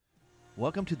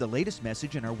Welcome to the latest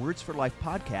message in our Words for Life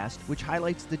podcast, which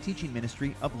highlights the teaching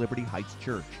ministry of Liberty Heights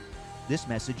Church. This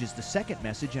message is the second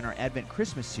message in our Advent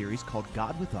Christmas series called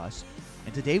God with Us,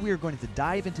 and today we are going to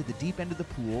dive into the deep end of the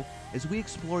pool as we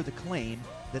explore the claim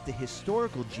that the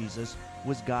historical Jesus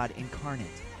was God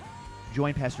incarnate.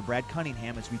 Join Pastor Brad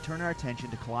Cunningham as we turn our attention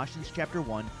to Colossians chapter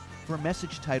 1 for a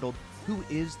message titled, Who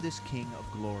is this King of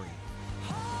Glory?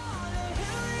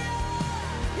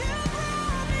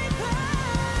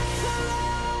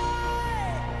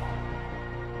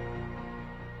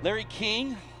 Larry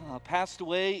King passed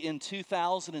away in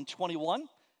 2021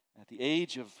 at the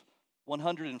age of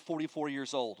 144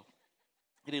 years old.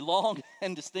 He had a long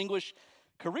and distinguished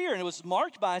career, and it was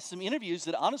marked by some interviews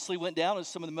that honestly went down as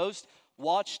some of the most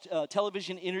watched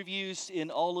television interviews in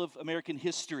all of American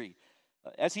history.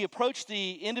 As he approached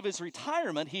the end of his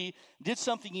retirement, he did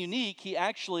something unique. He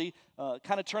actually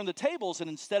kind of turned the tables, and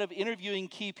instead of interviewing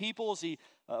key people as he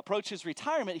approached his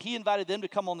retirement, he invited them to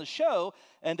come on the show,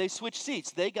 and they switched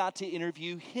seats. They got to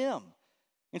interview him.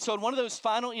 And so in one of those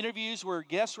final interviews where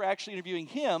guests were actually interviewing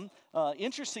him,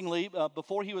 interestingly,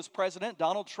 before he was president,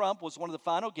 Donald Trump was one of the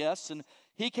final guests, and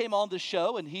he came on the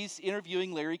show, and he's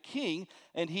interviewing Larry King,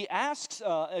 and he asks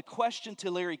a question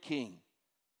to Larry King.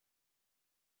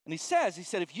 And he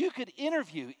said, if you could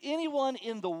interview anyone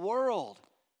in the world,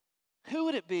 who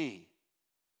would it be?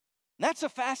 And that's a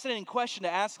fascinating question to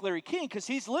ask Larry King, because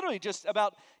he's literally just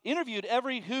about interviewed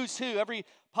every who's who, every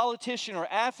politician or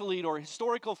athlete or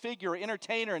historical figure or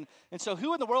entertainer. And so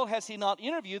who in the world has he not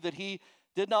interviewed that he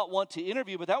did not want to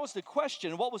interview? But that was the question.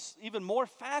 And what was even more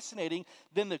fascinating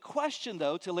than the question,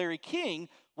 though, to Larry King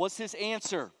was his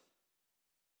answer.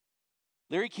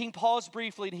 Larry King paused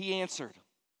briefly and he answered,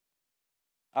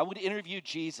 I would interview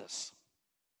Jesus.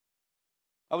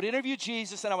 I would interview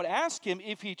Jesus, and I would ask him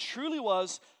if he truly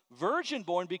was virgin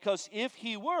born, because if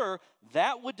he were,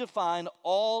 that would define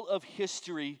all of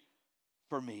history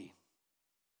for me.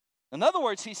 In other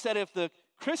words, he said, if the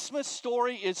Christmas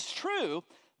story is true,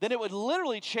 then it would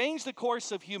literally change the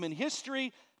course of human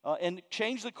history and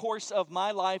change the course of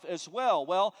my life as well.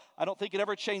 Well, I don't think it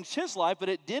ever changed his life, but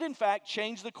it did in fact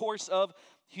change the course of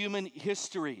human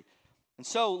history. And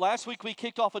so last week we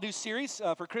kicked off a new series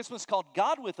for Christmas called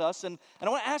God with Us, and I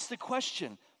want to ask the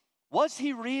question, was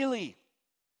he really?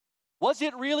 Was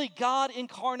it really God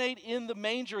incarnate in the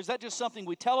manger? Is that just something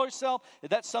we tell ourselves? Is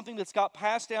that something that's got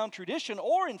passed down tradition?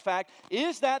 Or in fact,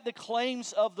 is that the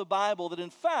claims of the Bible, that in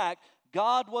fact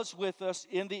God was with us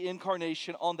in the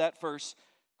incarnation on that first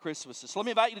Christmas? So let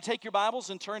me invite you to take your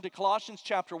Bibles and turn to Colossians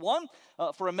chapter 1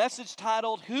 for a message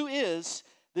titled, Who is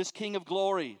this King of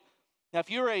Glory? Now, if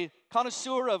you're a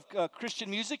connoisseur of Christian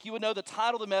music, you would know the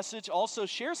title of the message also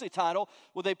shares a title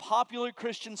with a popular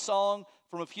Christian song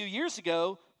from a few years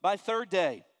ago by Third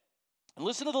Day. And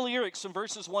listen to the lyrics from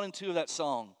verses 1 and 2 of that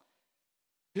song.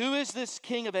 Who is this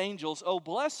King of angels, O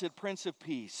blessed Prince of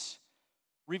Peace,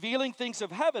 revealing things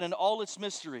of heaven and all its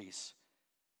mysteries?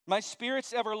 My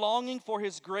spirit's ever longing for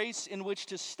his grace in which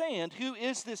to stand. Who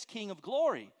is this King of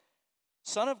glory,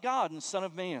 Son of God and Son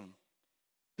of man?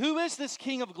 Who is this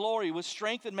King of glory with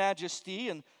strength and majesty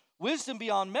and wisdom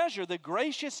beyond measure, the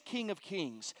gracious King of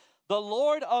kings, the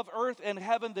Lord of earth and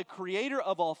heaven, the creator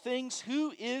of all things?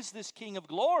 Who is this King of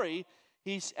glory?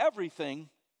 He's everything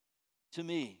to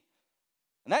me.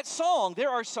 In that song, there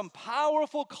are some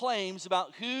powerful claims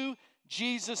about who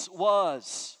Jesus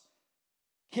was.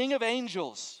 King of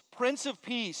angels, Prince of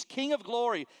peace, King of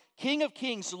glory, King of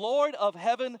kings, Lord of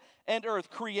heaven and earth,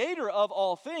 creator of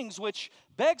all things, which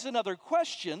begs another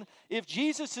question. If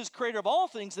Jesus is creator of all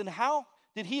things, then how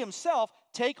did he himself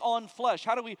take on flesh?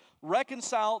 How do we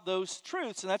reconcile those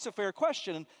truths? And that's a fair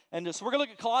question. And so we're going to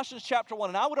look at Colossians chapter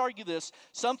 1. And I would argue this.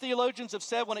 Some theologians have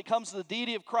said when it comes to the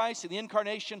deity of Christ and the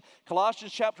incarnation,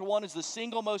 Colossians chapter 1 is the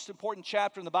single most important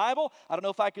chapter in the Bible. I don't know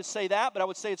if I could say that, but I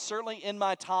would say it's certainly in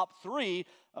my top 3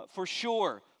 for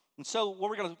sure. And so what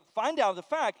we're going to find out, the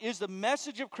fact, is the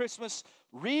message of Christmas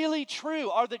really true?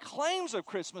 Are the claims of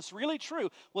Christmas really true?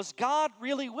 Was God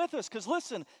really with us? Because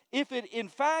listen, if it in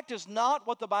fact is not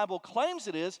what the Bible claims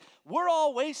it is, we're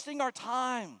all wasting our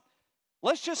time.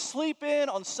 Let's just sleep in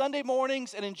on Sunday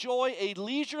mornings and enjoy a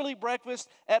leisurely breakfast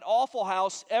at Awful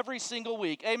House every single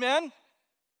week. Amen?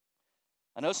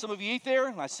 I know some of you eat there,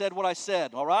 and I said what I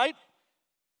said, all right?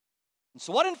 And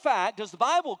so what in fact does the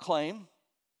Bible claim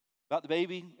about the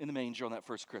baby in the manger on that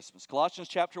first Christmas? Colossians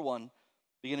chapter 1,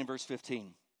 beginning verse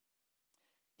 15.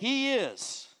 He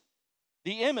is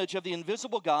the image of the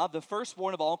invisible God, the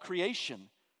firstborn of all creation.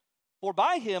 For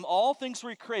by him all things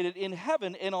were created in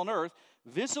heaven and on earth,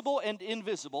 visible and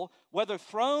invisible, whether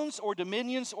thrones or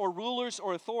dominions or rulers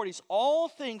or authorities. All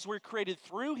things were created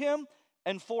through him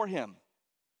and for him.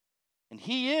 And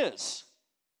he is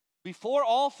before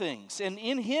all things, and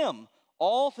in him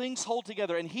all things hold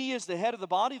together. And he is the head of the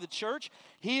body, the church.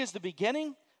 He is the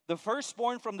beginning, the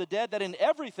firstborn from the dead, that in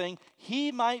everything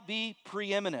he might be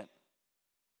preeminent.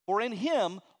 For in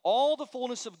him all the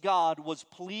fullness of God was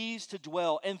pleased to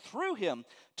dwell, and through him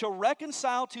to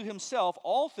reconcile to himself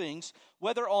all things,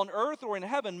 whether on earth or in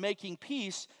heaven, making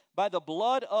peace by the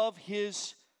blood of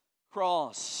his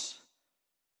cross.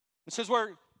 It says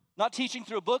we're not teaching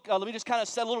through a book. Let me just kind of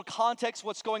set a little context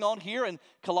what's going on here in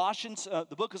Colossians,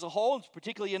 the book as a whole, and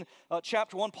particularly in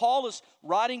chapter 1. Paul is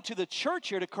writing to the church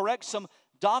here to correct some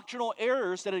doctrinal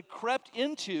errors that had crept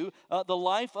into the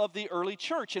life of the early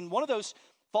church. And one of those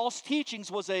false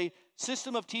teachings was a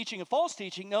system of teaching, a false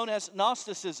teaching known as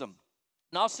Gnosticism.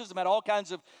 Gnosticism had all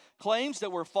kinds of claims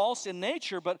that were false in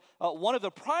nature, but one of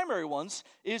the primary ones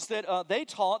is that they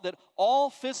taught that all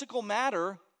physical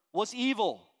matter was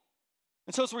evil.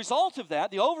 And so as a result of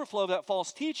that, the overflow of that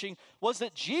false teaching was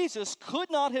that Jesus could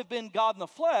not have been God in the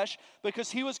flesh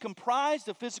because he was comprised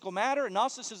of physical matter, and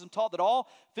Gnosticism taught that all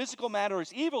physical matter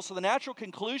is evil. So the natural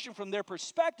conclusion from their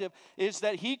perspective is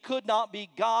that he could not be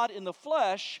God in the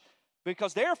flesh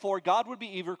because therefore God would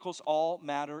be evil because all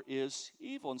matter is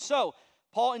evil. And so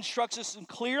Paul instructs us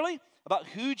clearly about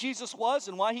who Jesus was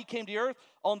and why he came to earth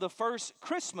on the first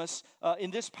Christmas in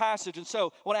this passage. And so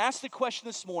I want to ask the question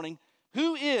this morning,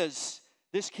 who is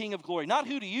this King of glory? Not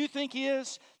who do you think he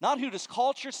is, not who does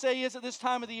culture say he is at this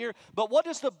time of the year, but what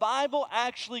does the Bible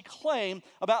actually claim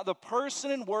about the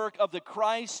person and work of the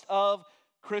Christ of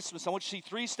Christmas? I want you to see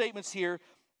three statements here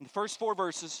in the first four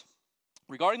verses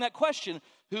regarding that question,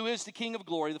 who is the King of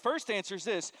glory? The first answer is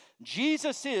this: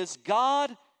 Jesus is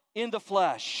God in the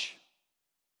flesh.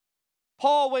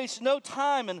 Paul wastes no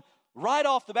time, and right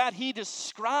off the bat, he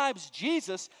describes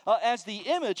Jesus as the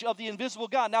image of the invisible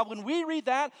God. Now, when we read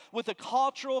that with the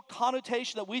cultural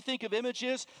connotation that we think of image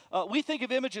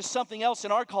as something else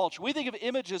in our culture. We think of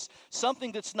image as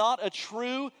something that's not a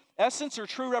true essence or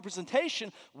true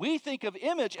representation. We think of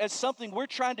image as something we're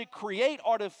trying to create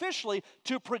artificially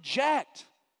to project.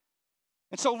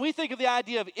 And so when we think of the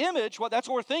idea of image, that's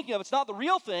what we're thinking of. It's not the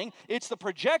real thing. It's the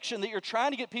projection that you're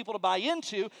trying to get people to buy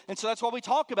into. And so that's what we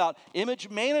talk about, image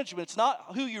management. It's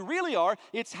not who you really are.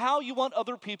 It's how you want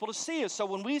other people to see us. So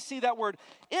when we see that word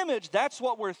image, that's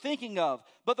what we're thinking of.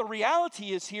 But the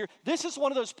reality is here, this is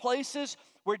one of those places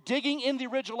where digging in the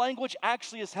original language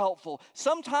actually is helpful.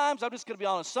 Sometimes, I'm just going to be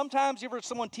honest, sometimes you ever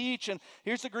someone teach and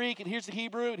here's the Greek and here's the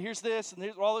Hebrew and here's this and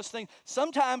here's all this thing.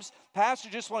 Sometimes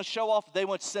pastors just want to show off that they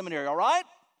went to seminary, all right?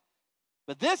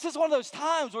 But this is one of those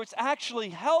times where it's actually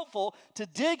helpful to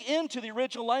dig into the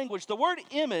original language. The word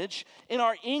image in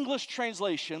our English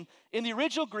translation in the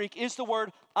original Greek is the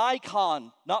word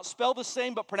icon. Not spelled the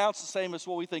same, but pronounced the same as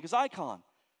what we think is icon.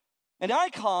 An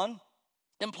icon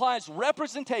implies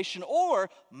representation or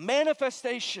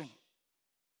manifestation.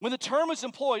 When the term was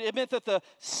employed, it meant that the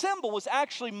symbol was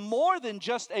actually more than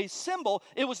just a symbol.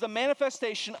 It was the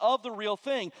manifestation of the real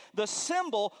thing. The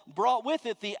symbol brought with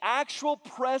it the actual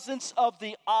presence of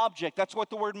the object. That's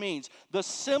what the word means. The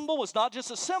symbol was not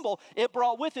just a symbol. It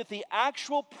brought with it the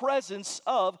actual presence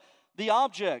of the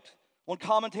object. One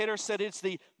commentator said it's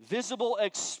the visible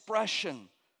expression.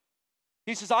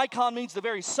 He says icon means the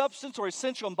very substance or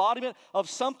essential embodiment of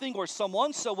something or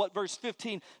someone. So what verse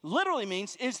 15 literally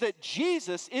means is that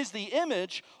Jesus is the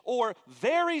image or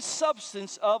very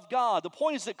substance of God. The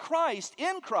point is that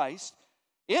in Christ,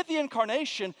 in the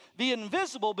incarnation, the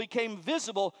invisible became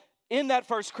visible in that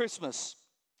first Christmas.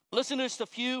 Listen to just a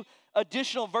few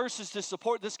additional verses to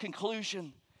support this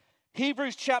conclusion.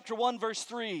 Hebrews chapter 1, verse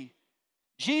 3.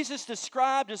 Jesus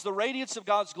described as the radiance of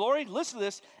God's glory, listen to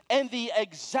this, and the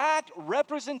exact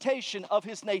representation of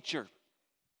his nature.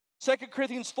 2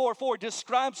 Corinthians 4:4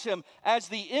 describes him as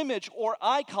the image or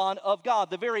icon of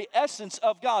God. The very essence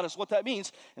of God is what that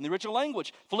means in the original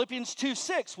language. Philippians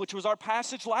 2:6, which was our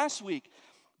passage last week.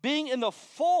 Being in the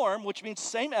form, which means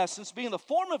same essence, being in the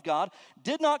form of God,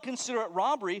 did not consider it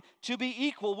robbery to be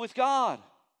equal with God.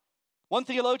 One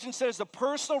theologian says the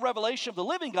personal revelation of the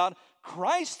living God,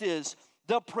 Christ is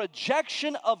the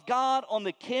projection of God on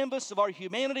the canvas of our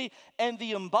humanity and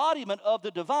the embodiment of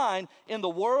the divine in the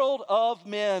world of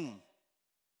men.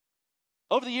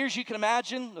 Over the years, you can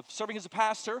imagine, of serving as a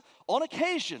pastor, on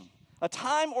occasion, a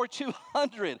time or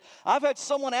 200, I've had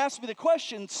someone ask me the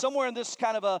question somewhere in this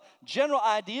kind of a general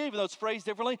idea, even though it's phrased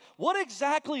differently, what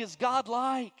exactly is God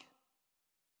like?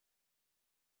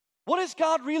 What is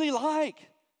God really like?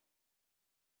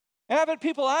 And I've had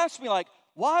people ask me like,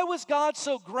 why was God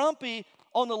so grumpy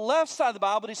on the left side of the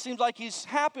Bible, but he seems like he's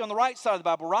happy on the right side of the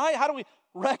Bible, right? How do we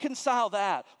reconcile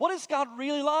that? What is God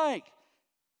really like?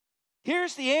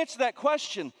 Here's the answer to that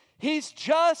question. He's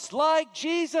just like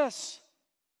Jesus.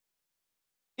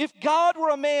 If God were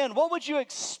a man, what would you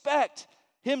expect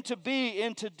him to be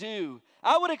and to do?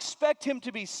 I would expect him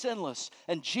to be sinless,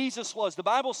 and Jesus was. The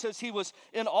Bible says he was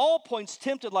in all points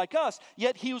tempted like us,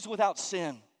 yet he was without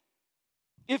sin.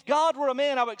 If God were a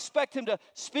man, I would expect him to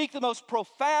speak the most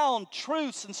profound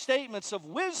truths and statements of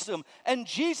wisdom, and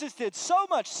Jesus did so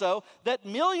much so that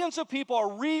millions of people are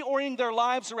reorienting their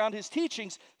lives around his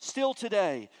teachings still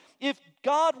today. If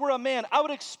God were a man, I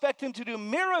would expect him to do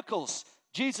miracles.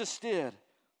 Jesus did.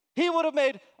 He would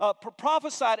have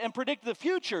prophesied and predicted the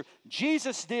future.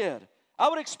 Jesus did. I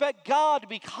would expect God to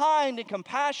be kind and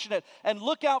compassionate and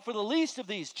look out for the least of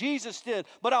these. Jesus did.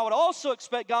 But I would also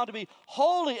expect God to be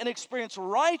holy and experience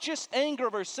righteous anger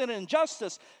over sin and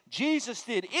injustice. Jesus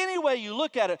did. Any way you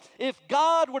look at it, if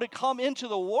God were to come into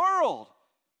the world,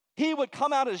 he would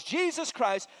come out as Jesus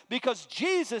Christ, because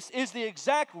Jesus is the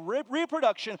exact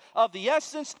reproduction of the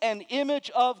essence and image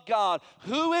of God.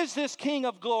 Who is this King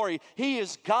of glory? He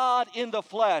is God in the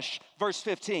flesh. Verse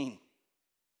 15.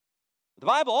 The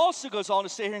Bible also goes on to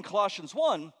say here in Colossians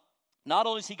 1, not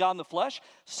only is he God in the flesh,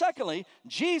 secondly,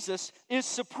 Jesus is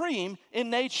supreme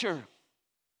in nature.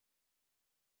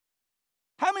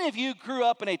 How many of you grew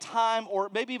up in a time or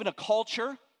maybe even a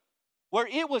culture where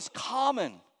it was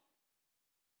common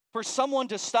for someone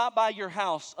to stop by your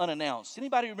house unannounced?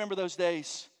 Anybody remember those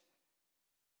days?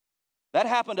 That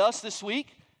happened to us this week,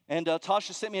 and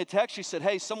Tasha sent me a text. She said,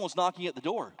 hey, someone's knocking at the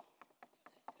door.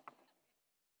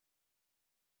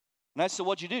 And I said,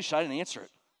 what'd you do? I didn't answer it.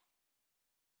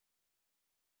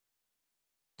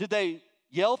 Did they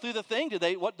yell through the thing?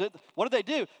 What did they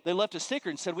do? They left a sticker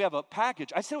and said, we have a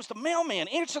package. I said, it was the mailman.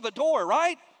 Answer the door,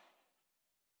 right?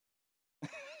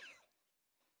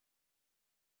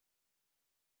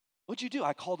 What'd you do?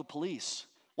 I called the police.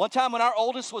 One time when our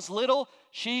oldest was little,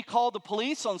 she called the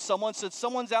police on someone, said,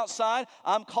 someone's outside.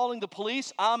 I'm calling the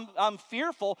police. I'm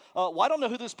fearful. Well, I don't know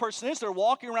who this person is. They're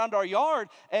walking around our yard.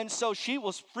 And so she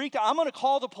was freaked out. I'm going to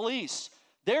call the police.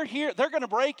 They're here. They're going to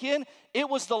break in. It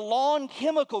was the lawn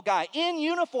chemical guy in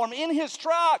uniform in his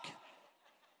truck. I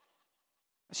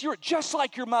said, you're just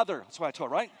like your mother. That's what I told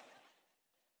her, right?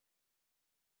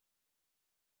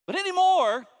 But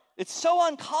anymore, it's so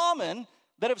uncommon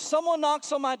that if someone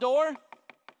knocks on my door,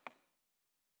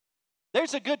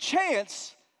 there's a good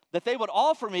chance that they would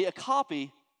offer me a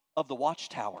copy of the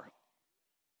Watchtower,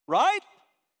 right?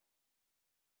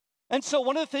 And so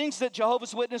one of the things that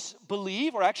Jehovah's Witnesses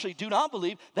believe, or actually do not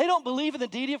believe, they don't believe in the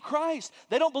deity of Christ.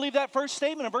 They don't believe that first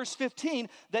statement in verse 15,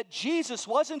 that Jesus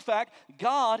was in fact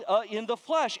God in the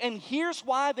flesh. And here's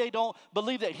why they don't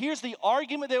believe that. Here's the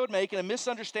argument they would make in a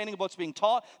misunderstanding of what's being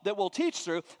taught that we'll teach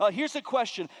through. Here's the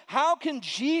question. How can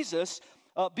Jesus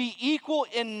be equal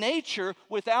in nature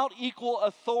without equal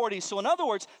authority? So in other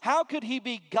words, how could he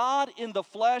be God in the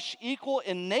flesh, equal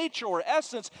in nature or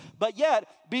essence, but yet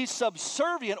be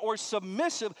subservient or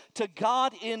submissive to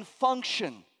God in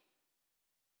function?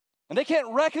 And they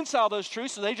can't reconcile those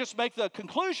truths, so they just make the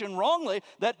conclusion wrongly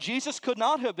that Jesus could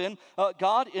not have been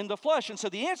God in the flesh. And so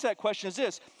the answer to that question is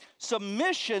this: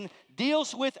 submission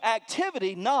deals with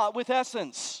activity, not with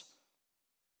essence.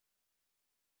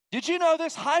 Did you know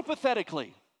this?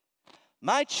 Hypothetically,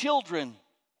 my children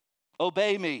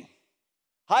obey me.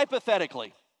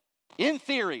 Hypothetically, in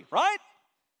theory, right?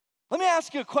 Let me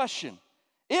ask you a question.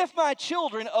 If my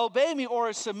children obey me or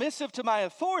are submissive to my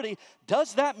authority,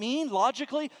 does that mean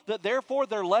logically that therefore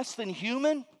they're less than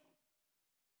human?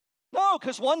 No,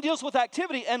 because one deals with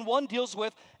activity and one deals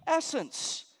with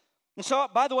essence. And so,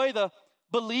 by the way, the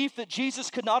belief that Jesus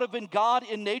could not have been God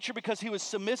in nature because he was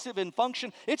submissive in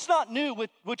function, it's not new with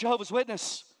Jehovah's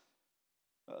Witness.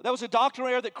 That was a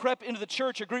doctrinal error that crept into the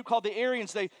church, a group called the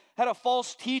Arians. They had a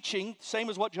false teaching, same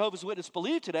as what Jehovah's Witnesses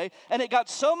believe today, and it got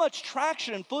so much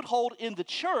traction and foothold in the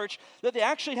church that they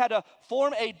actually had to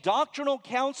form a doctrinal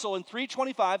council in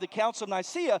 325, the Council of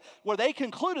Nicaea, where they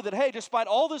concluded that, hey, despite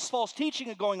all this false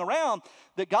teaching going around,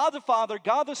 that God the Father,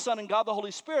 God the Son, and God the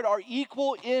Holy Spirit are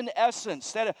equal in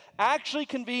essence. That actually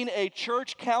convened a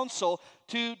church council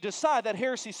to decide that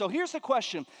heresy. So here's the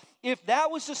question. If that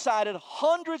was decided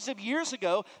hundreds of years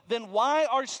ago, then why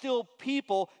are still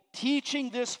people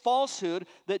teaching this falsehood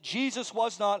that Jesus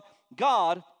was not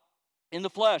God in the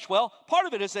flesh? Well, part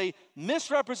of it is a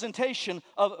misrepresentation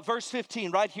of verse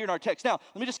 15 right here in our text. Now,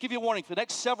 let me just give you a warning. For the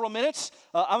next several minutes,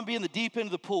 I'm going to be in the deep end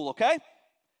of the pool, okay?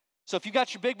 So if you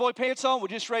got your big boy pants on, would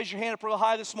you just raise your hand up real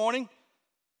high this morning?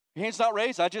 Your hand's not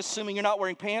raised. I just assuming you're not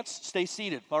wearing pants. Stay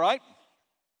seated, all right?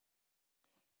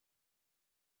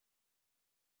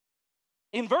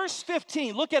 In verse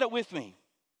 15, look at it with me.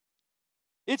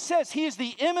 It says he is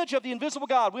the image of the invisible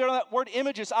God. We know that word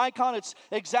image is icon, its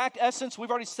exact essence. We've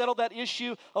already settled that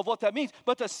issue of what that means.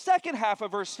 But the second half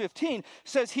of verse 15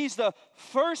 says he's the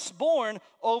firstborn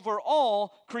over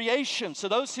all creation. So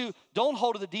those who don't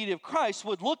hold to the deity of Christ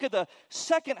would look at the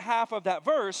second half of that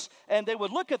verse, and they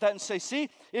would look at that and say, see,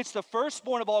 it's the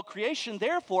firstborn of all creation.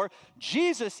 Therefore,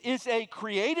 Jesus is a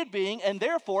created being, and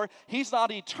therefore, he's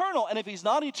not eternal. And if he's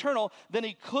not eternal, then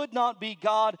he could not be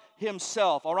God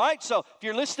himself. All right? So if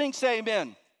you're listening, say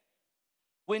amen.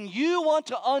 When you want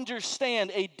to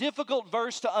understand a difficult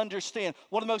verse to understand,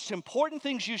 one of the most important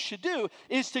things you should do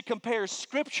is to compare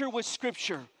Scripture with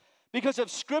Scripture. Because if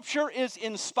Scripture is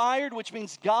inspired, which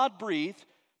means God-breathed,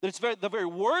 that it's the very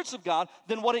words of God,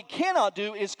 then what it cannot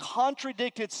do is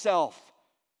contradict itself.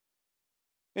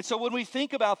 And so when we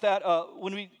think about that,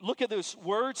 when we look at those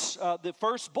words, the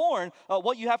firstborn,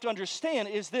 what you have to understand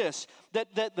is this,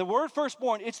 that the word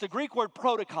firstborn, it's the Greek word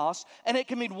protokos, and it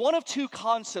can mean one of two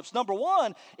concepts. Number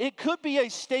one, it could be a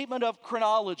statement of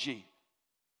chronology.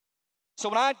 So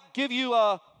when I give you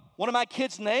one of my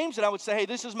kids' names, and I would say, hey,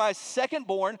 this is my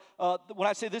secondborn, when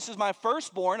I say this is my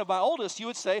firstborn of my oldest, you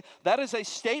would say that is a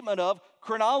statement of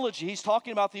chronology. He's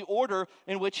talking about the order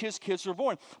in which his kids were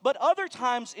born. But other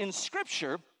times in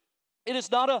Scripture, it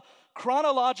is not a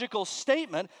chronological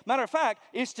statement. Matter of fact,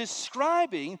 it's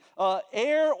describing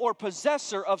heir or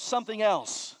possessor of something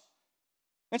else.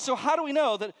 And so how do we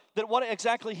know that what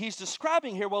exactly he's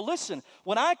describing here? Well, listen,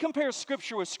 when I compare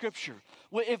Scripture with Scripture,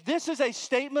 if this is a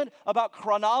statement about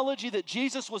chronology, that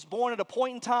Jesus was born at a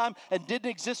point in time and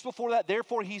didn't exist before that,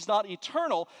 therefore he's not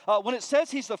eternal, when it says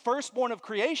he's the firstborn of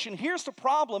creation, here's the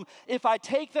problem if I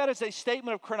take that as a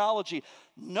statement of chronology.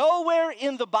 Nowhere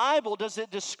in the Bible does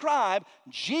it describe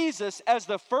Jesus as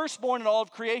the firstborn in all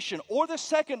of creation, or the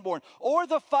secondborn, or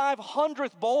the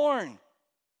 500th born.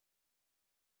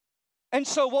 And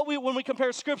so when we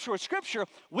compare Scripture with Scripture,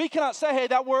 we cannot say, hey,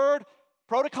 that word,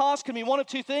 protokos, can mean one of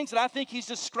two things, and I think he's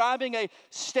describing a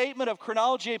statement of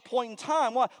chronology, a point in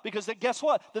time. Why? Because guess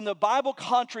what? Then the Bible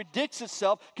contradicts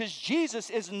itself, because Jesus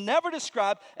is never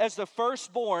described as the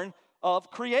firstborn of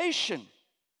creation.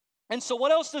 And so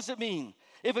what else does it mean?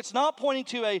 If it's not pointing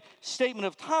to a statement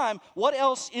of time, what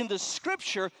else in the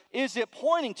Scripture is it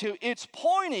pointing to? It's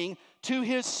pointing to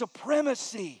his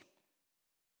supremacy.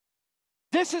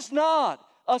 This is not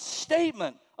a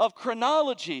statement of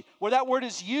chronology where that word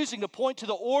is using to point to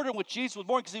the order in which Jesus was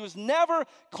born, because he was never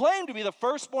claimed to be the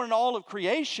firstborn in all of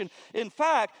creation. In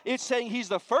fact, it's saying he's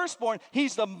the firstborn.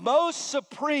 He's the most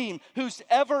supreme who's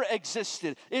ever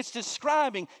existed. It's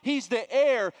describing he's the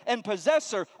heir and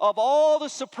possessor of all the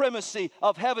supremacy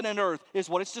of heaven and earth, is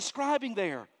what it's describing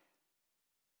there.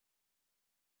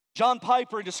 John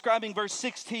Piper, describing verse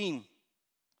 16,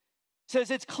 says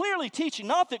it's clearly teaching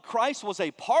not that Christ was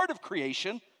a part of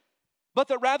creation, but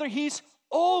that rather he's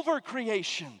over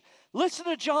creation. Listen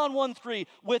to John 1:3.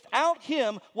 Without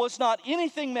him was not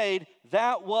anything made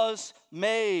that was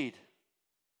made.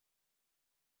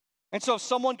 And so if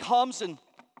someone comes and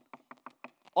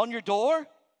on your door,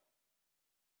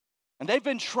 and they've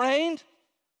been trained,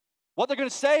 what they're going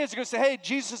to say is they're going to say, hey,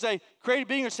 Jesus is a created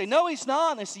being. Or say, no, he's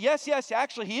not. And they say, yes,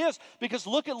 actually he is. Because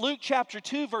look at Luke chapter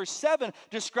 2, verse 7,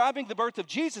 describing the birth of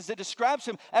Jesus. It describes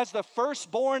him as the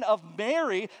firstborn of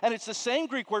Mary. And it's the same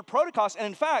Greek word, protokos. And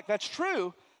in fact, that's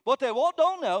true. What they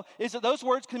don't know is that those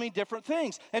words can mean different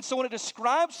things. And so when it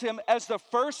describes him as the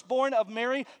firstborn of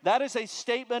Mary, that is a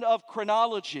statement of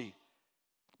chronology.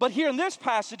 But here in this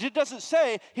passage, it doesn't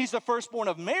say he's the firstborn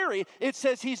of Mary. It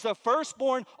says he's the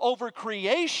firstborn over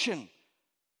creation.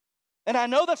 And I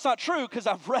know that's not true because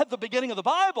I've read the beginning of the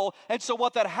Bible. And so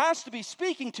what that has to be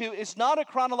speaking to is not a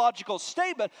chronological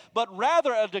statement, but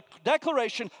rather a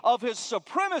declaration of his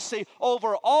supremacy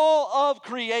over all of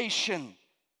creation.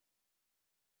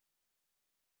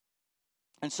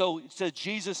 And so it says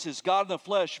Jesus is God in the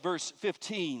flesh, verse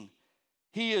 15.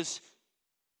 He is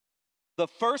the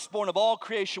firstborn of all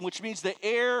creation, which means the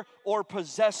heir or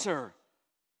possessor.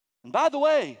 And by the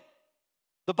way,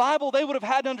 the Bible they would have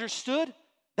had understood,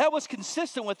 that was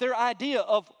consistent with their idea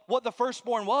of what the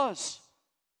firstborn was.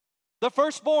 The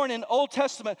firstborn in Old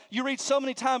Testament, you read so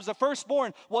many times, the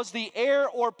firstborn was the heir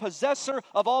or possessor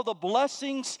of all the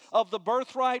blessings of the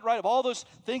birthright, right? Of all those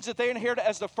things that they inherited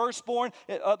as the firstborn.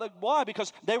 Why?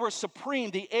 Because they were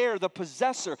supreme, the heir, the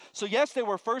possessor. So yes, they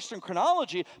were first in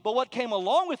chronology, but what came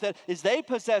along with it is they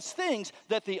possessed things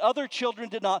that the other children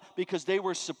did not, because they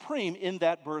were supreme in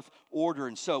that birth order.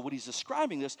 And so when he's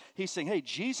describing this, he's saying, hey,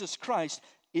 Jesus Christ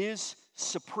is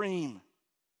supreme.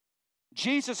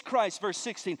 Jesus Christ, verse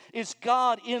 16, is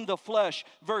God in the flesh,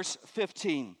 verse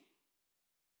 15.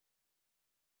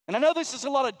 And I know this is a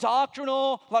lot of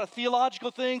doctrinal, a lot of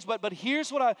theological things, but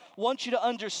here's what I want you to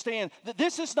understand. That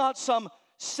this is not some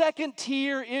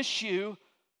second-tier issue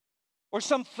or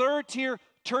some third-tier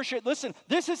tertiary. Listen,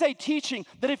 this is a teaching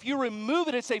that if you remove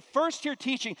it, it's a first-tier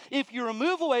teaching. If you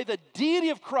remove away the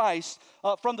deity of Christ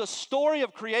from the story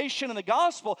of creation and the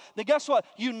gospel, then guess what?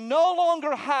 You no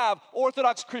longer have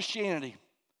Orthodox Christianity.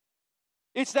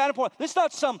 It's that important. This is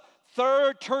not some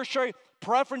third, tertiary,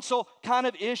 preferential kind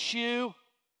of issue.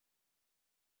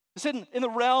 It's in the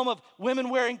realm of women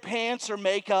wearing pants or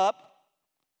makeup.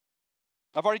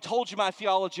 I've already told you my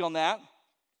theology on that.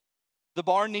 The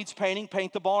barn needs painting,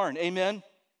 paint the barn. Amen?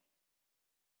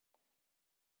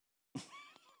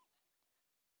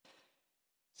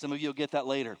 Some of you will get that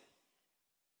later.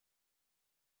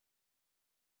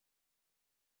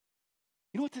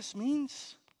 You know what this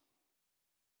means?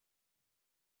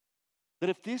 That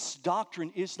if this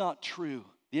doctrine is not true,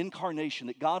 the incarnation,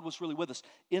 that God was really with us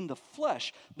in the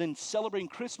flesh, then celebrating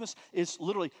Christmas is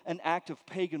literally an act of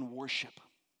pagan worship.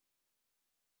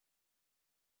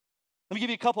 Let me give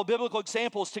you a couple of biblical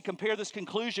examples to compare this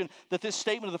conclusion that this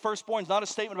statement of the firstborn is not a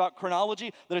statement about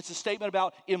chronology, that it's a statement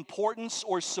about importance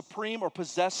or supreme or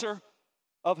possessor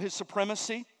of his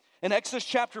supremacy. In Exodus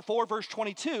chapter 4, verse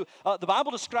 22, the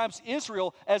Bible describes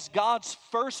Israel as God's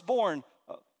firstborn.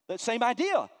 That same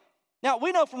idea. Now,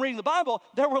 we know from reading the Bible,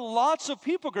 there were lots of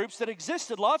people groups that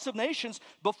existed, lots of nations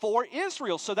before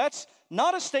Israel. So that's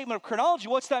not a statement of chronology.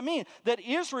 What's that mean? That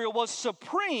Israel was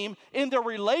supreme in their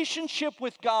relationship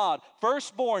with God.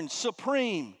 Firstborn,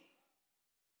 supreme.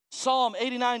 Psalm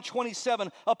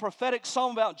 89:27, a prophetic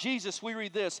psalm about Jesus, we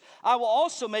read this: I will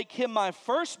also make him my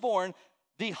firstborn,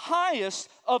 the highest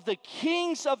of the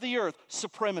kings of the earth.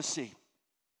 Supremacy.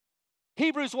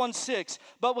 Hebrews 1:6,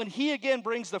 but when he again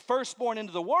brings the firstborn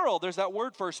into the world, there's that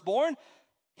word firstborn,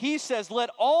 he says, let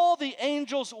all the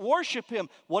angels worship him.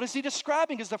 What is he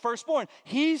describing as the firstborn?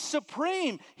 He's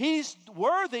supreme. He's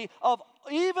worthy of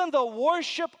even the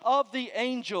worship of the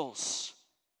angels.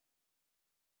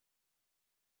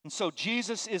 And so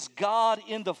Jesus is God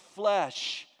in the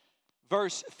flesh.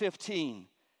 Verse 15.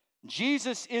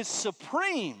 Jesus is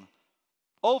supreme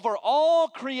over all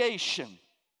creation.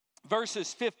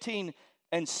 Verses 15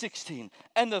 and 16.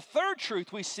 And the third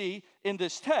truth we see in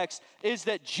this text is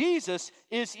that Jesus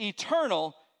is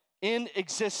eternal in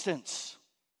existence.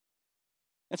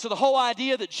 And so the whole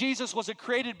idea that Jesus was a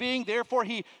created being, therefore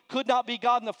he could not be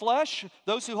God in the flesh,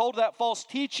 those who hold that false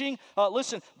teaching,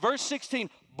 listen, verse 16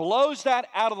 blows that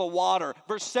out of the water.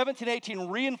 Verse 17 and 18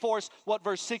 reinforce what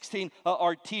verse 16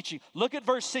 are teaching. Look at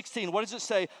verse 16. What does it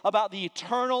say about the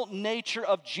eternal nature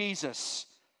of Jesus?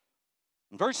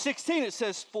 In verse 16 it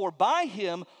says, for by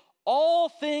him all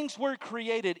things were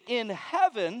created in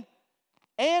heaven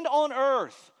and on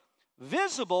earth,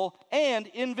 visible and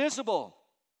invisible.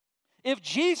 If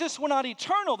Jesus were not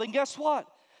eternal, then guess what?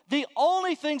 The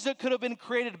only things that could have been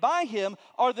created by him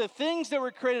are the things that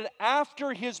were created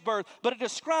after his birth. But it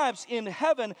describes in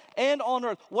heaven and on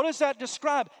earth. What does that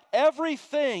describe?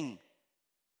 Everything.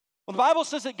 When the Bible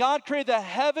says that God created the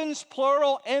heavens,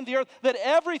 plural, and the earth, that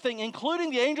everything,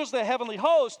 including the angels of the heavenly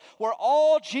host, where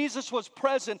all Jesus was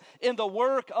present in the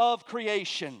work of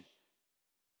creation.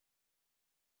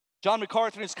 John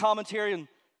MacArthur in his commentary in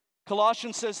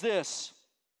Colossians says this.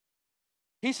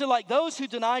 He said, like those who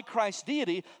deny Christ's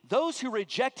deity, those who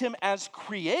reject him as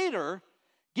creator,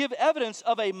 give evidence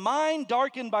of a mind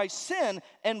darkened by sin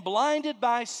and blinded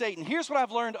by Satan. Here's what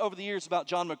I've learned over the years about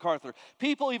John MacArthur.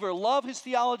 People either love his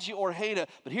theology or hate it,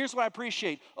 but here's what I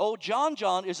appreciate. Oh, John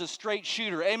is a straight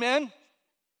shooter. Amen?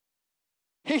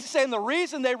 He's saying the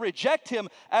reason they reject him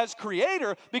as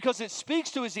creator because it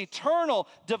speaks to his eternal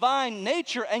divine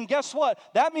nature. And guess what?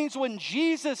 That means when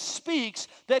Jesus speaks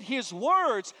that his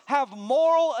words have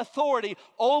moral authority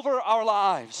over our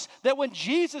lives. That when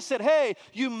Jesus said, hey,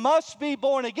 you must be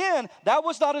born again, that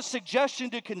was not a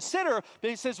suggestion to consider, but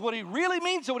he says what he really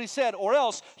means is what he said, or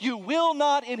else you will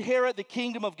not inherit the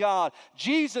kingdom of God.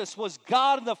 Jesus was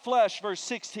God in the flesh, verse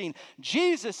 16.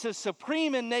 Jesus is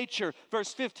supreme in nature,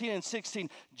 verse 15 and 16.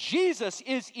 Jesus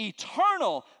is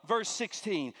eternal, verse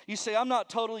 16. You say, I'm not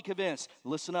totally convinced.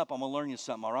 Listen up, I'm going to learn you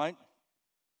something, all right?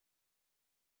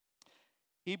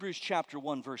 Hebrews chapter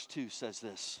 1, verse 2 says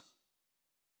this.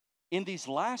 In these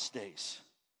last days,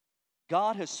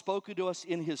 God has spoken to us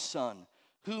in his Son,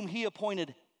 whom he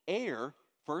appointed heir,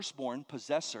 firstborn,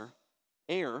 possessor,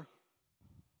 heir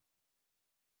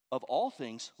of all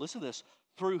things, listen to this,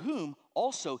 through whom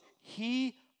also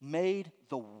he made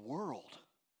the world.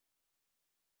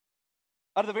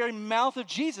 Out of the very mouth of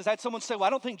Jesus, I had someone say, well, I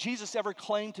don't think Jesus ever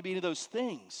claimed to be any of those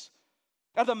things.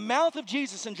 Out of the mouth of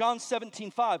Jesus in John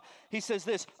 17:5, he says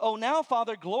this, "Oh, now,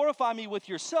 Father, glorify me with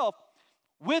yourself,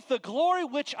 with the glory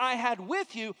which I had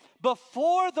with you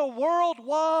before the world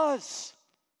was."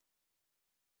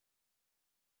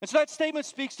 And so that statement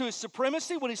speaks to his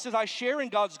supremacy when he says, I share in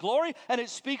God's glory, and it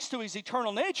speaks to his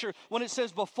eternal nature when it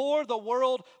says, before the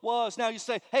world was. Now you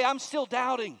say, hey, I'm still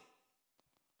doubting.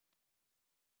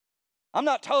 I'm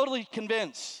not totally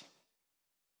convinced.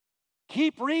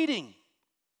 Keep reading.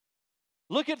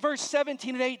 Look at verse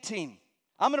 17 and 18.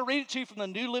 I'm going to read it to you from the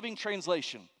New Living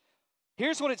Translation.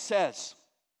 Here's what it says.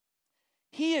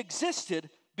 He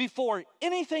existed before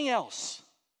anything else.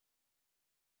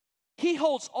 He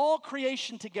holds all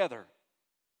creation together.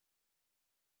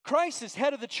 Christ is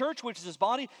head of the church, which is his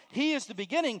body. He is the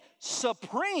beginning,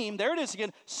 supreme, there it is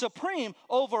again, supreme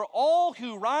over all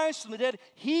who rise from the dead.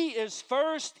 He is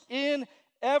first in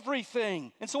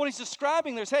everything. And so what he's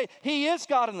describing there is, hey, he is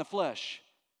God in the flesh.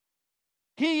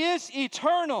 He is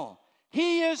eternal.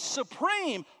 He is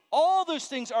supreme. All those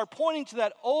things are pointing to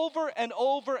that over and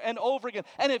over and over again.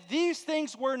 And if these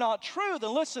things were not true,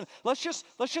 then listen, let's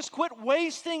just quit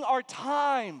wasting our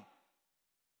time.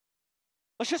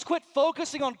 Let's just quit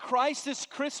focusing on Christ this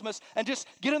Christmas and just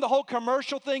get in the whole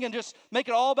commercial thing and just make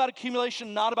it all about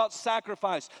accumulation, not about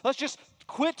sacrifice. Let's just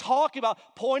quit talking about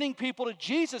pointing people to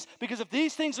Jesus, because if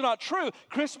these things are not true,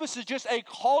 Christmas is just a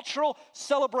cultural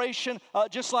celebration,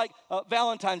 just like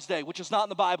Valentine's Day, which is not in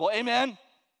the Bible. Amen?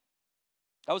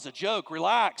 That was a joke.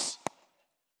 Relax.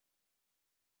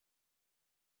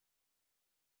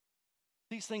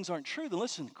 These things aren't true, then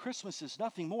listen, Christmas is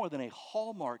nothing more than a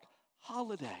Hallmark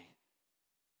holiday.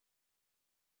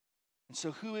 And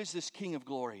so who is this King of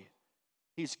glory?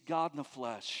 He's God in the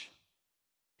flesh.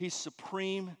 He's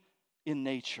supreme in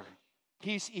nature.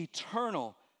 He's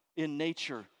eternal in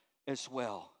nature as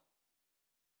well.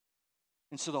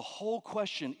 And so the whole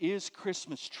question, is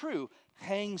Christmas true,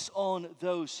 hangs on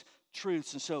those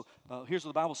truths. And so here's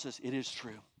what the Bible says, it is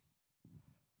true.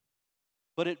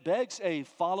 But it begs a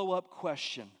follow-up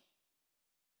question,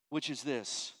 which is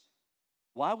this: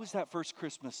 why was that first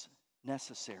Christmas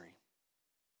necessary?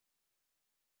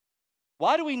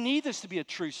 Why do we need this to be a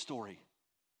true story?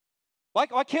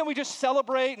 Why can't we just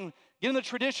celebrate and get in the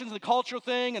traditions and the cultural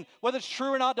thing, and whether it's true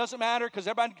or not doesn't matter, because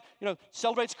everybody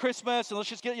celebrates Christmas, and let's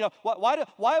just get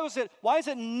why is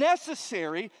it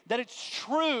necessary that it's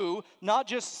true, not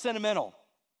just sentimental?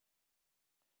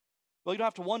 Well, you don't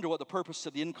have to wonder what the purpose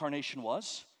of the incarnation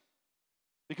was,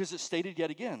 because it's stated yet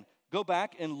again. Go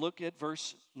back and look at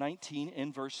verse 19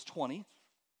 and verse 20.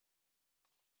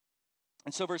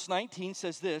 And so verse 19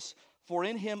 says this: for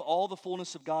in him all the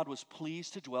fullness of God was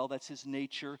pleased to dwell. That's his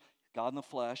nature, God in the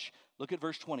flesh. Look at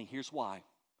verse 20. Here's why.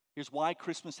 Here's why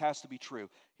Christmas has to be true.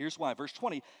 Here's why. Verse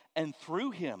 20, and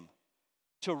through him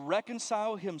to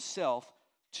reconcile himself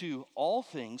to all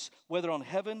things, whether on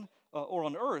heaven or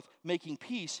on earth, making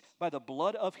peace by the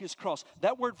blood of his cross.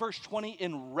 That word, verse 20,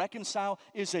 in reconcile,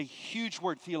 is a huge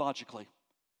word theologically.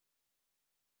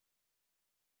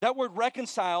 That word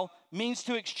reconcile means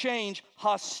to exchange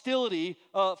hostility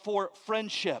for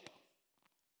friendship.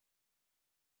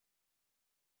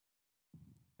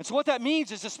 And so what that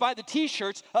means is, despite the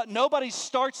t-shirts, nobody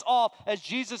starts off as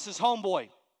Jesus' homeboy.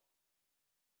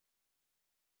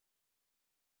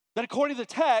 That according to the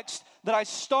text, that I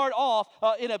start off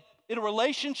in a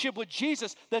relationship with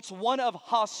Jesus that's one of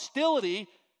hostility.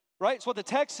 Right? It's what the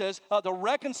text says, to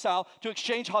reconcile, to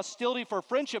exchange hostility for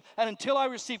friendship. And until I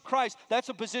receive Christ, that's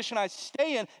a position I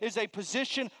stay in, is a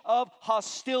position of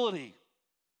hostility.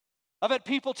 I've had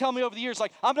people tell me over the years,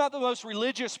 like, I'm not the most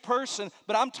religious person,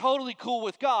 but I'm totally cool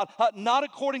with God. Not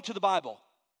according to the Bible.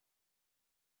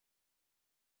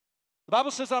 The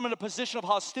Bible says I'm in a position of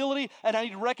hostility, and I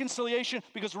need reconciliation,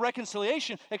 because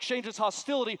reconciliation exchanges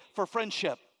hostility for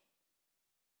friendship.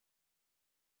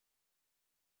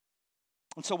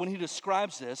 And so when he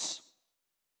describes this,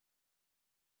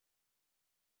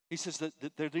 he says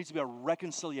that there needs to be a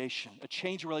reconciliation, a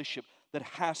change of relationship that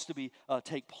has to be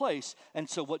take place. And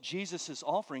so what Jesus is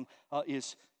offering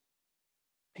is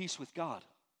peace with God.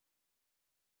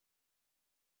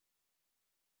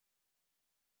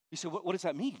 You say, what does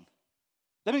that mean?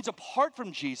 That means apart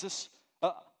from Jesus,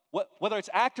 whether it's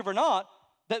active or not,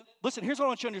 listen, here's what I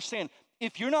want you to understand.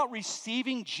 If you're not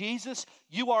receiving Jesus,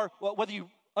 you are, whether you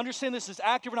understand this is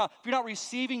active or not, if you're not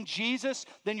receiving Jesus,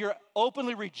 then you're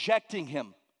openly rejecting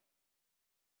him.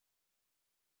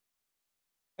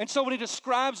 And so when he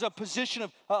describes a position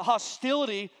of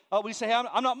hostility, we say, hey,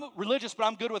 I'm not religious, but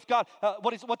I'm good with God.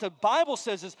 What the Bible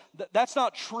says is that's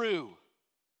not true.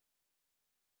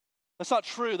 That's not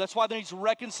true. That's why there needs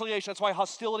reconciliation. That's why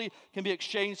hostility can be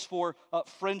exchanged for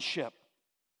friendship.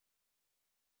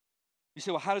 You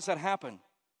say, well, how does that happen?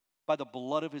 By the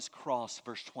blood of his cross,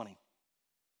 verse 20.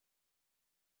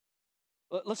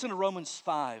 Listen to Romans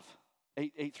 5,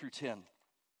 8 through 10.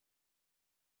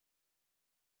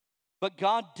 But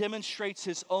God demonstrates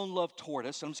his own love toward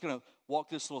us. I'm just going to walk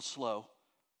this a little slow.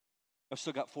 I've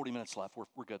still got 40 minutes left.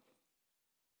 We're good.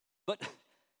 But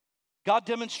God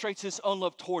demonstrates his own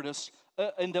love toward us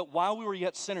in that while we were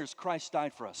yet sinners, Christ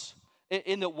died for us.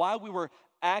 In that while we were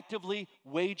actively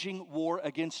waging war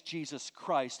against Jesus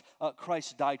Christ,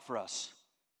 Christ died for us.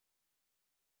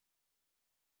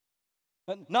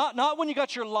 Not when you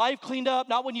got your life cleaned up,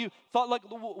 not when you thought like,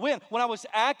 when I was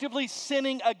actively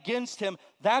sinning against him,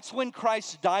 that's when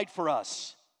Christ died for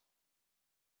us.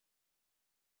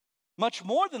 Much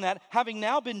more than that, having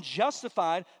now been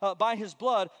justified by his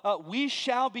blood, we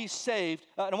shall be saved.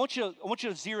 And I want you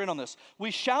to zero in on this.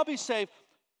 We shall be saved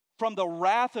from the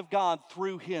wrath of God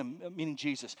through him, meaning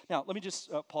Jesus. Now, let me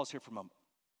just pause here for a moment.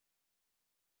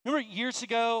 Remember years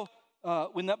ago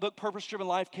when that book, Purpose Driven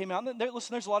Life, came out?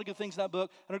 Listen, there's a lot of good things in that book.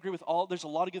 I don't agree with all. There's a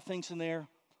lot of good things in there.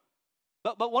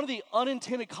 But one of the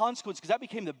unintended consequences, because that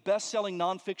became the best-selling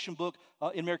nonfiction book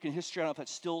in American history. I don't know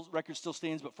if that record still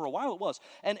stands, but for a while it was.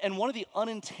 And one of the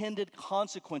unintended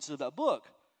consequences of that book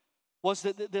was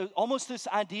that almost this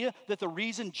idea that the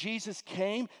reason Jesus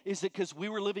came is that because we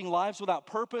were living lives without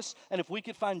purpose, and if we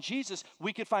could find Jesus,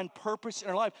 we could find purpose in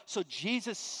our life. So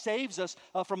Jesus saves us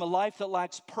from a life that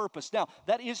lacks purpose. Now,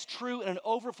 that is true in an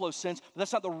overflow sense, but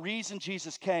that's not the reason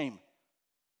Jesus came.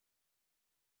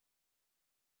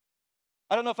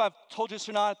 I don't know if I've told you this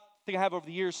or not. I think I have over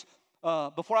the years.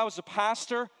 Before I was a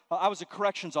pastor, I was a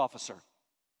corrections officer.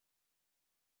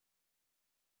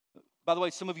 By the way,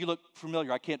 some of you look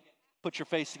familiar. I can't put your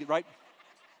face, right?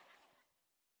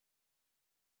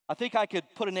 I think I could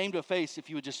put a name to a face if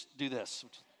you would just do this.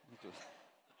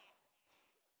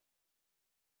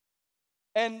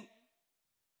 And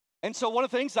so one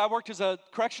of the things, I worked as a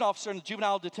correction officer in a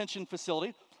juvenile detention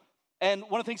facility. And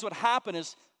one of the things that would happen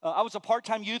is I was a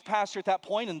part-time youth pastor at that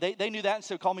point, and they knew that, and so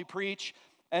they would call me preach.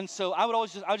 And so I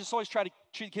would just always try to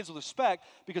treat kids with respect,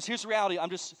 because here's the reality.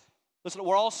 Listen,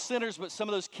 we're all sinners, but some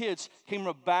of those kids came from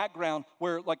a background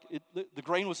where the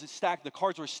grain was stacked, the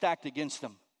cards were stacked against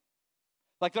them.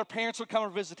 Like their parents would come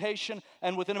on visitation,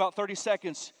 and within about 30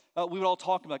 seconds, we would all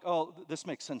talk like, oh, this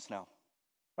makes sense now,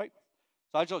 right?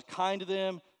 So I was always kind to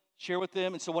them, share with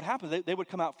them. And so what happened, they would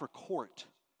come out for court.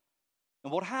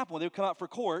 And what happened when they would come out for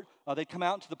court, they'd come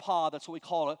out into the pod, that's what we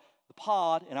call it, the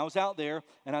pod, and I was out there,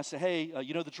 and I said, hey,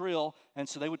 you know the drill. And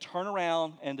so they would turn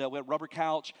around, and we had a rubber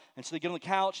couch, and so they'd get on the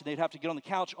couch, and they'd have to get on the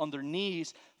couch on their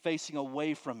knees facing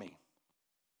away from me.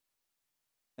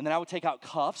 And then I would take out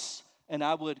cuffs, and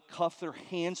I would cuff their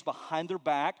hands behind their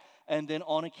back, and then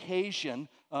on occasion,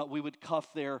 we would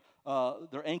cuff their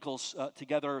ankles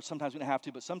together. Sometimes we didn't have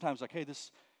to, but sometimes like, hey,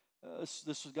 this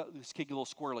kid get a little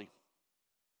squirrely.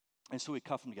 And so we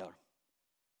cuff them together.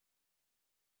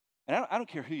 And I don't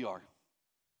care who you are.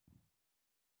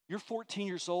 You're 14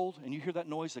 years old and you hear that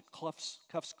noise, the cuffs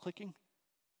clicking.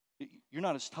 You're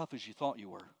not as tough as you thought you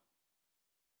were.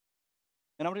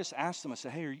 And I would just ask them, I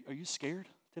said, hey, are you scared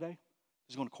today?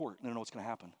 Because going to court and they don't know what's going to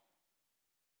happen.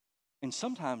 And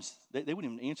sometimes they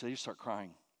wouldn't even answer, they just start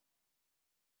crying.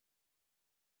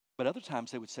 But other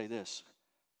times they would say this,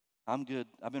 I'm good.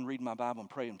 I've been reading my Bible and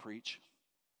pray and preach.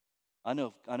 I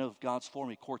know if God's for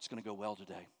me, court's going to go well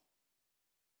today.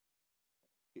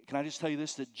 Can I just tell you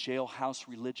this, that jailhouse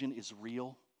religion is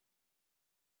real?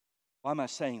 Why am I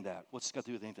saying that? What's it got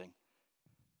to do with anything?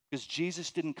 Because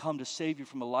Jesus didn't come to save you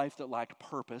from a life that lacked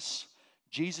purpose.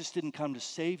 Jesus didn't come to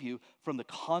save you from the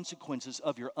consequences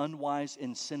of your unwise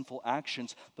and sinful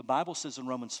actions. The Bible says in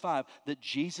Romans 5 that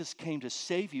Jesus came to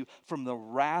save you from the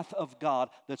wrath of God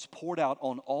that's poured out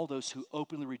on all those who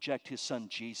openly reject his son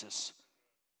Jesus.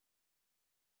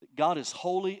 God is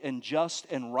holy and just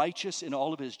and righteous in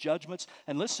all of his judgments.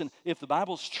 And listen, if the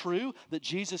Bible's true that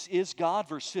Jesus is God,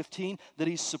 verse 15, that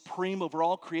he's supreme over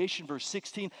all creation, verse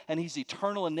 16, and he's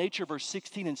eternal in nature, verse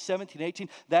 16 and 17, 18,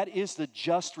 that is the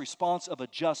just response of a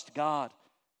just God.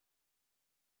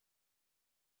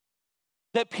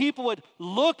 That people would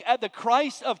look at the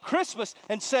Christ of Christmas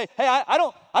and say, hey, I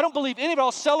don't believe any of it.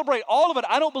 I'll celebrate all of it.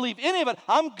 I don't believe any of it.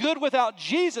 I'm good without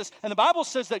Jesus. And the Bible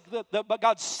says that but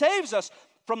God saves us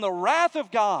from the wrath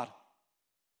of God.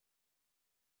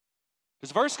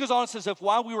 This verse goes on and says, if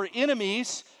while we were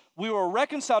enemies, we were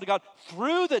reconciled to God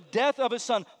through the death of his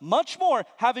son, much more,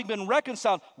 having been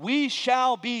reconciled, we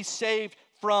shall be saved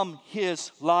from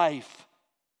his life.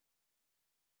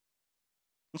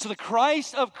 And so the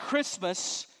Christ of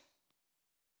Christmas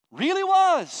really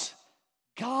was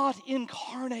God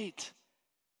incarnate.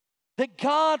 That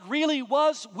God really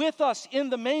was with us in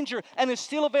the manger and is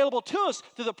still available to us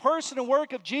through the person and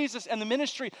work of Jesus and the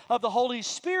ministry of the Holy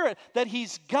Spirit. That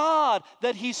He's God,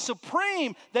 that He's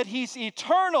supreme, that He's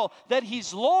eternal, that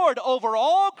He's Lord over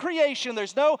all creation.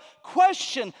 There's no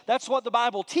question. That's what the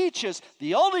Bible teaches.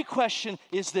 The only question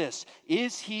is this: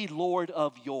 is He Lord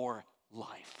of your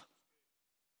life?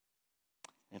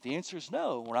 And if the answer is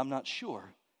no, or I'm not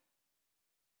sure,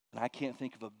 then I can't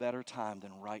think of a better time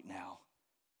than right now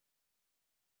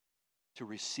to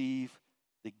receive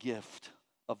the gift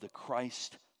of the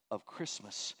Christ of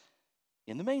Christmas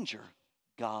in the manger,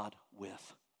 God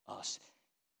with us,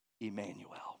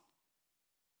 Emmanuel.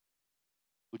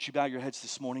 Would you bow your heads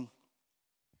this morning?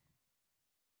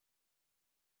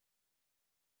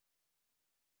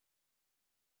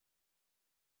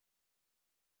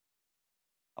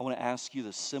 I want to ask you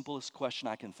the simplest question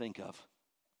I can think of,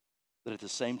 but at the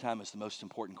same time is the most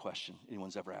important question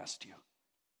anyone's ever asked you.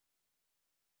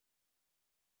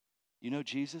 You know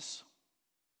Jesus?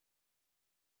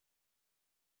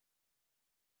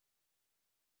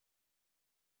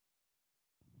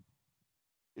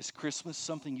 Is Christmas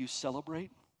something you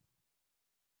celebrate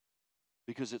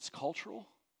because it's cultural?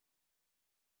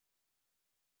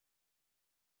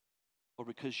 Or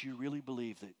because you really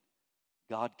believe that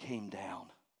God came down,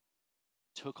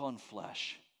 took on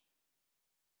flesh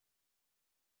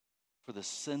for the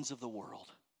sins of the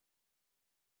world,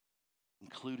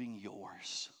 including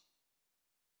yours?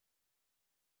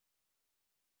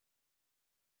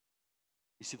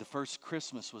 You see, the first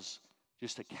Christmas was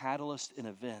just a catalyst in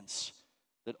events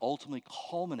that ultimately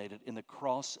culminated in the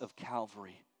cross of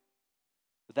Calvary.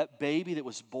 But that baby that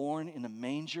was born in a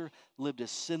manger, lived a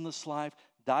sinless life,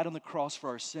 died on the cross for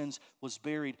our sins, was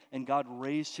buried, and God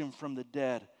raised Him from the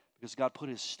dead because God put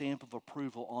His stamp of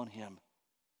approval on Him.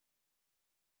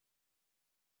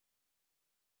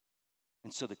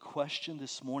 And so the question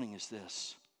this morning is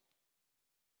this: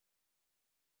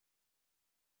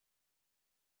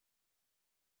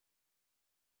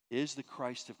 is the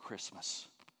Christ of Christmas,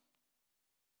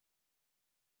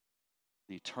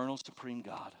 the eternal supreme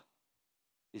God,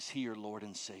 is He your Lord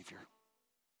and Savior?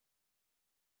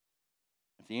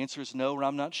 If the answer is no, or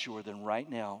I'm not sure, then right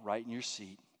now, right in your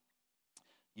seat,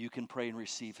 you can pray and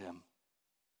receive Him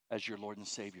as your Lord and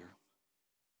Savior.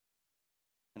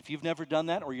 And if you've never done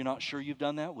that, or you're not sure you've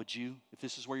done that, would you, if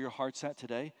this is where your heart's at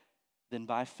today, then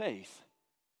by faith,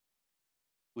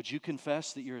 would you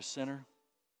confess that you're a sinner?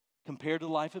 Compared to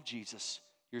the life of Jesus,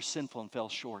 you're sinful and fell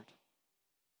short.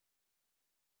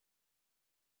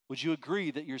 Would you agree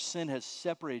that your sin has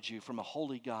separated you from a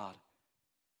holy God?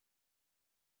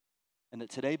 And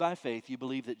that today by faith you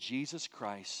believe that Jesus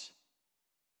Christ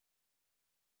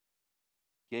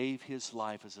gave His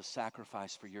life as a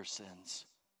sacrifice for your sins,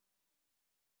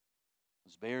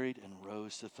 was buried and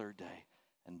rose the third day.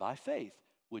 And by faith,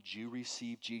 would you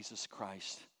receive Jesus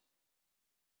Christ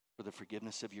for the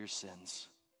forgiveness of your sins?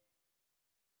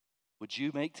 Would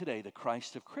you make today the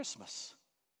Christ of Christmas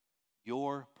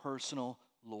your personal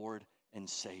Lord and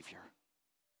Savior?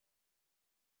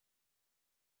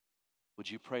 Would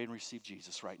you pray and receive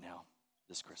Jesus right now,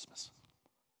 this Christmas?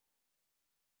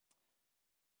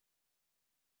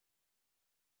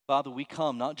 Father, we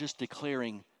come not just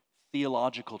declaring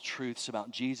theological truths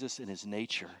about Jesus and His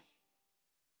nature.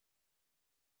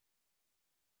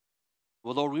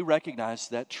 Well, Lord, we recognize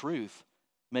that truth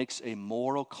makes a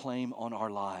moral claim on our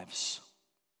lives.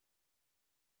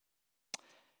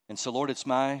 And so, Lord, it's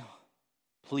my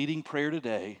pleading prayer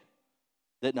today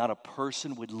that not a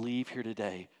person would leave here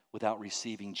today without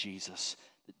receiving Jesus.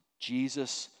 That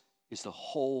Jesus is the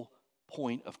whole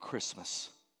point of Christmas.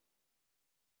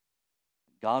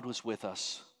 God was with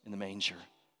us in the manger.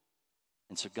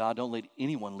 And so, God, don't let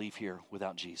anyone leave here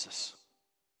without Jesus.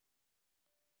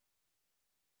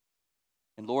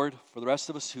 And Lord, for the rest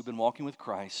of us who've been walking with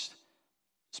Christ,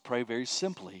 let's pray very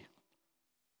simply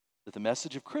that the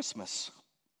message of Christmas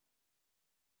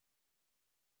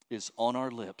is on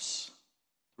our lips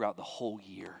throughout the whole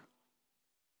year.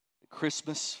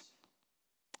 Christmas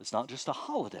is not just a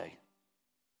holiday,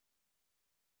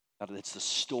 but it's the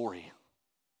story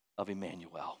of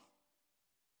Emmanuel.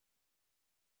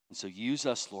 And so use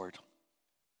us, Lord,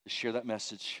 to share that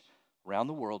message around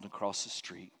the world and across the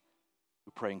street.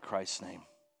 We pray in Christ's name.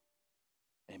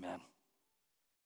 Amen.